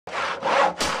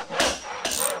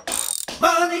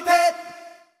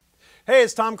Hey,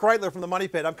 it's Tom Kreitler from the Money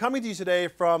Pit. I'm coming to you today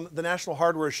from the National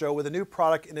Hardware Show with a new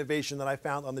product innovation that I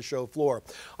found on the show floor.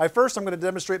 First, I'm going to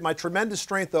demonstrate my tremendous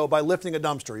strength, though, by lifting a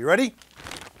dumpster. You ready?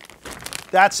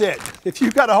 That's it. If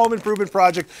you've got a home improvement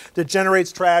project that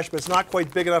generates trash, but it's not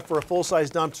quite big enough for a full-size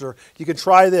dumpster, you can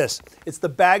try this. It's the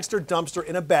Bagster dumpster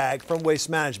in a bag from Waste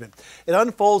Management. It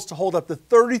unfolds to hold up to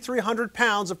 3,300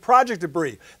 pounds of project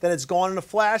debris. Then it's gone in a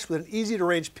flash with an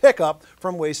easy-to-arrange pickup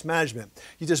from Waste Management.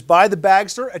 You just buy the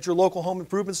Bagster at your local home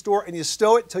improvement store and you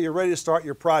stow it until you're ready to start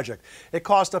your project. It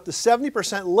costs up to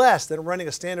 70% less than renting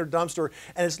a standard dumpster,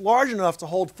 and it's large enough to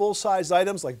hold full-size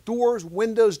items like doors,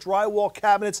 windows, drywall,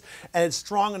 cabinets, and it's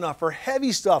strong enough for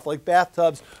heavy stuff like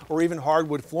bathtubs or even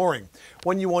hardwood flooring.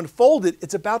 When you unfold it,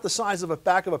 it's about the size of the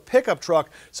back of a pickup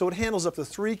truck, so it handles up to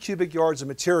 3 cubic yards of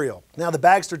material. Now, the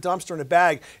Bagster dumpster in a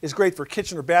bag is great for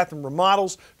kitchen or bathroom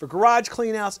remodels, for garage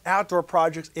cleanouts, outdoor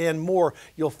projects, and more.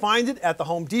 You'll find it at the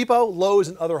Home Depot, Lowe's,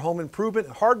 and other home improvement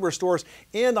and hardware stores,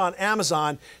 and on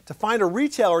Amazon. To find a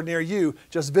retailer near you,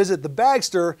 just visit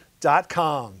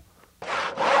thebagster.com.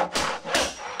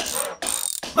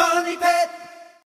 Money Pit.